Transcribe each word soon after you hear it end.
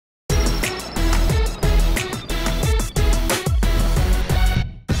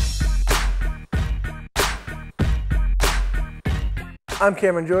I'm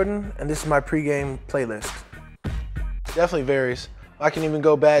Cameron Jordan, and this is my pregame playlist. Definitely varies. I can even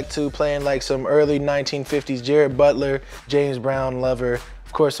go back to playing like some early 1950s Jared Butler, James Brown lover,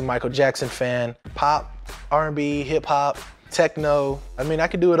 of course a Michael Jackson fan, pop, R&B, hip hop, techno. I mean, I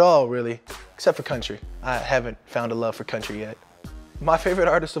could do it all really, except for country. I haven't found a love for country yet. My favorite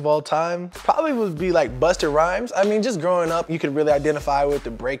artist of all time probably would be like Busta Rhymes. I mean, just growing up, you could really identify with the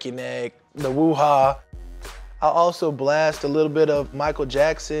break your neck, the woo-ha. I'll also blast a little bit of Michael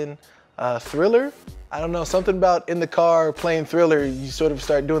Jackson, Thriller. I don't know, something about in the car playing Thriller, you sort of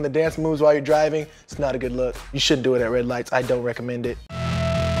start doing the dance moves while you're driving. It's not a good look. You shouldn't do it at red lights. I don't recommend it.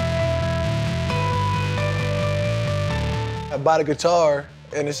 I bought a guitar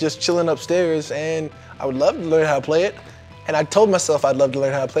and it's just chilling upstairs and I would love to learn how to play it. And I told myself I'd love to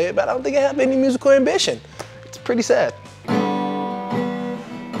learn how to play it, but I don't think I have any musical ambition. It's pretty sad.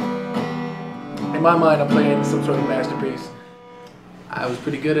 In my mind, I'm playing some sort of masterpiece. I was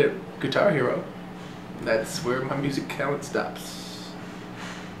pretty good at Guitar Hero. That's where my music talent stops.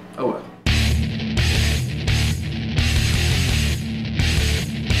 Oh well.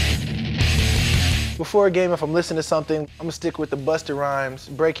 Before a game, if I'm listening to something, I'm gonna stick with the Busta Rhymes,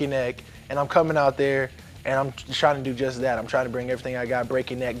 Break Your Neck, and I'm coming out there and I'm trying to do just that. I'm trying to bring everything I got, break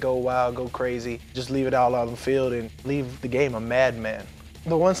your neck, go wild, go crazy, just leave it all out on the field and leave the game a madman.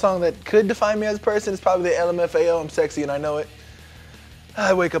 The one song that could define me as a person is probably the LMFAO, I'm sexy and I know it.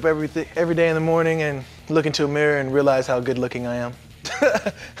 I wake up every day in the morning and look into a mirror and realize how good looking I am.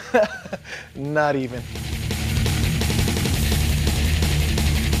 Not even.